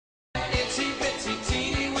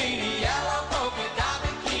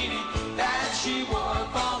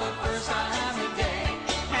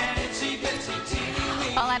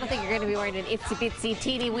going to be wearing an itsy-bitsy,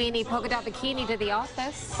 teeny-weeny polka dot bikini to the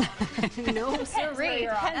office. No, sirree.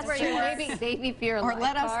 That's where you maybe if you're or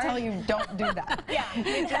let us tell you don't do that. Yeah,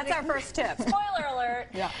 that's our first tip. Spoiler alert.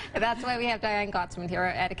 Yeah. That's why we have Diane Gottsman here, our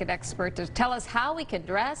etiquette expert, to tell us how we can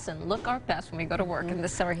dress and look our best when we go to work in the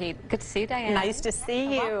summer heat. Good to see you, Diane. Nice to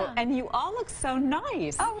see you. And you all look so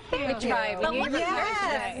nice. Oh, thank you. But look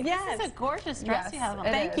at Yes. This is a gorgeous dress you have on.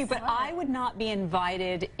 Thank you, but I would not be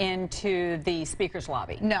invited into the speaker's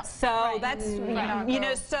lobby. No. So that's, you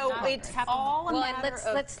know, so it's all a matter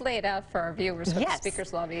of... Let's lay it out for our viewers what the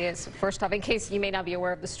speaker's lobby is. First off, in case you may not be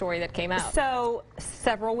aware of the story that came out. So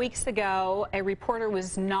several weeks ago, a reporter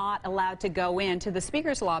was not allowed to go into the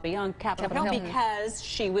speaker's lobby on Capitol Hill because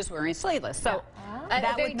she was wearing sleeveless. So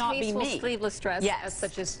that would not be me. Sleeveless dress,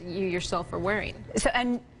 such as you yourself are wearing. So,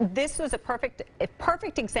 and this was a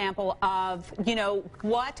perfect example of, you know,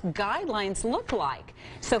 what guidelines look like.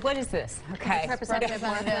 So what is this? Okay. Representative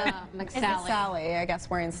Sally, I guess,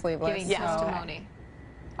 wearing sleeveless. Giving testimony.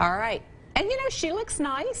 All right. And, you know, she looks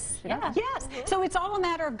nice. Yeah. Yes. So it's all a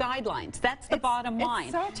matter of guidelines. That's the bottom line.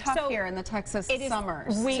 It's so tough here in the Texas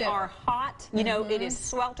summers. We are hot. You know, it is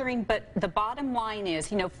sweltering. But the bottom line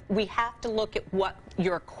is, you know, we have to look at what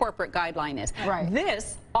your corporate guideline is. Right.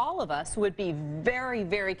 This, all of us would be very,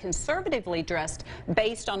 very conservatively dressed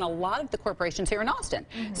based on a lot of the corporations here in Austin.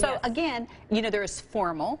 So, again, you know, there's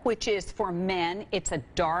formal, which is for men. It's a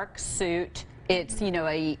dark suit. It's, you know,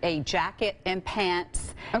 a jacket and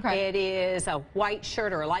pants. Okay. It is a white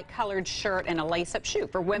shirt or a light-colored shirt and a lace-up shoe.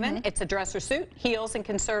 For women, it's a dress or suit, heels, and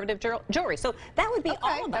conservative jewelry. So that would be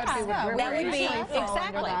all of us. That would be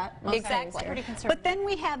exactly. Pretty conservative. But then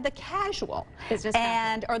we have the casual,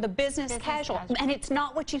 or the business casual, and it's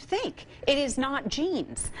not what you think. It is not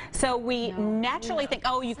jeans. So we naturally think,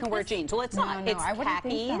 oh, you can wear jeans. Well, it's not. It's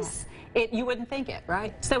khakis. You wouldn't think it,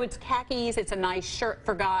 right? So it's khakis, it's a nice shirt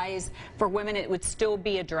for guys. For women, it would still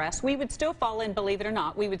be a dress. We would still fall in, believe it or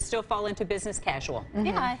not, we would still fall into business casual.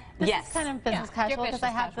 Yeah, this is kind of business casual because I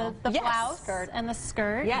have the blouse and the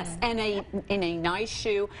skirt. Yes, and a nice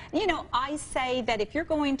shoe. You know, I say that if you're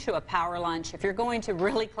going to a power lunch, if you're going to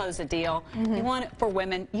really close a deal, you want, for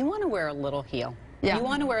women, you want to wear a little heel. Yeah. You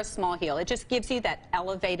want to wear a small heel. It just gives you that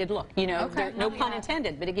elevated look. You know, no pun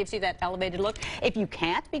intended, but it gives you that elevated look. If you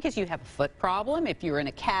can't because you have a foot problem, if you're in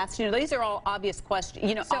a cast, you know, these are all obvious questions.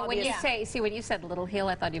 You know, so when you say, when you said little heel,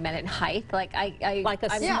 I thought you meant in height, like like a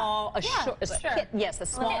small, a small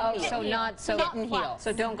heel. So not kitten heel.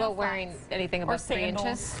 So don't go wearing anything above 3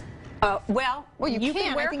 inches. Well, you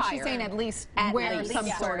can wear I think higher. she's saying at least wear some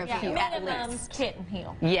sort of heel. Minimum kitten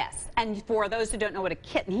heel. Yes, and for those who don't know what a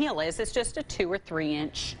kitten heel is, it's just a 2 or 3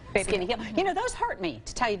 inch skinny heel. You know, those hurt me,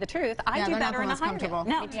 to tell you the truth. I do better in a higher heel.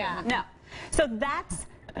 No. So that's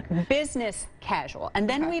business casual. And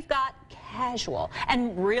then we've got casual.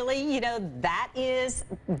 And really, you know, that is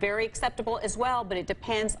very acceptable as well, but it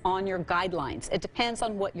depends on your guidelines. It depends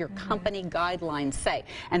on what your company guidelines say.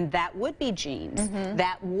 And that would be jeans.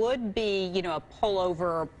 That would be, you know, a pullover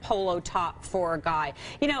or polo top for a guy.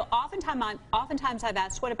 You know, oftentimes I've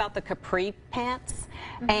asked, what about the capri pants?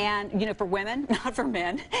 And, you know, for women, not for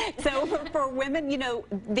men. So for women, you know,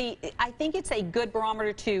 I think it's a good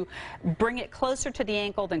barometer to bring it closer to the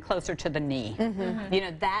ankle than closer to the knee. You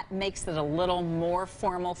know, that makes it a little more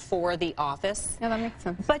formal for the office. Yeah, that makes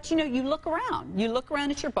sense. But, you know, you look around. You look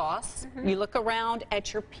around at your boss. You look around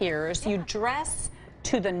at your peers. You dress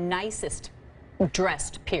to the nicest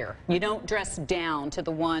dressed peer. You don't dress down to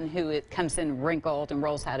the one who comes in wrinkled and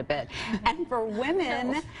rolls out of bed. And for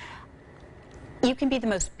women, you can be the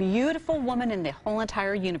most beautiful woman in the whole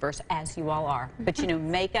entire universe, as you all are. But, you know,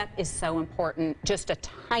 makeup is so important, just a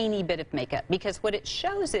tiny bit of makeup, because what it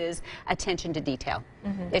shows is attention to detail.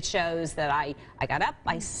 It shows that I got up,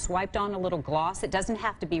 I swiped on a little gloss. It doesn't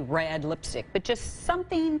have to be red lipstick, but just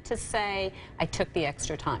something to say I took the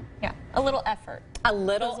extra time. Yeah, a little effort. A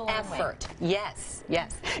little effort. Yes,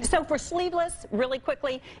 yes. So for sleeveless, really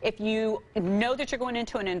quickly, if you know that you're going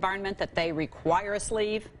into an environment that they require a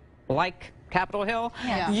sleeve, like Capitol Hill,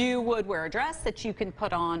 you would wear a dress that you can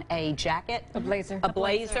put on a jacket, a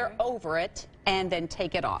blazer over it, and then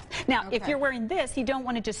take it off. Now, if you're wearing this, you don't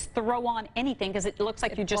want to just throw on anything because it looks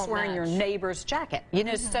like you're just wearing your neighbor's jacket. You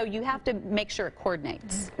know, so you have to make sure it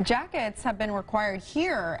coordinates. Jackets have been required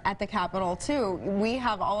here at the Capitol, too. We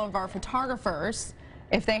have all of our photographers,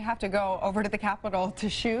 if they have to go over to the Capitol to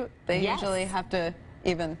shoot, they usually have to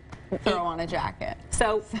even throw on a jacket.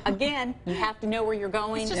 So again, you have to know where you're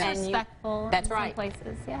going. It's just respectful. That's in right. Some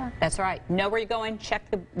places, That's right. Know where you're going. Check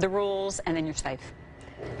the rules, and then you're safe.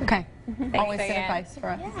 Okay. Always good advice for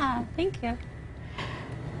us. Yeah. Thank you.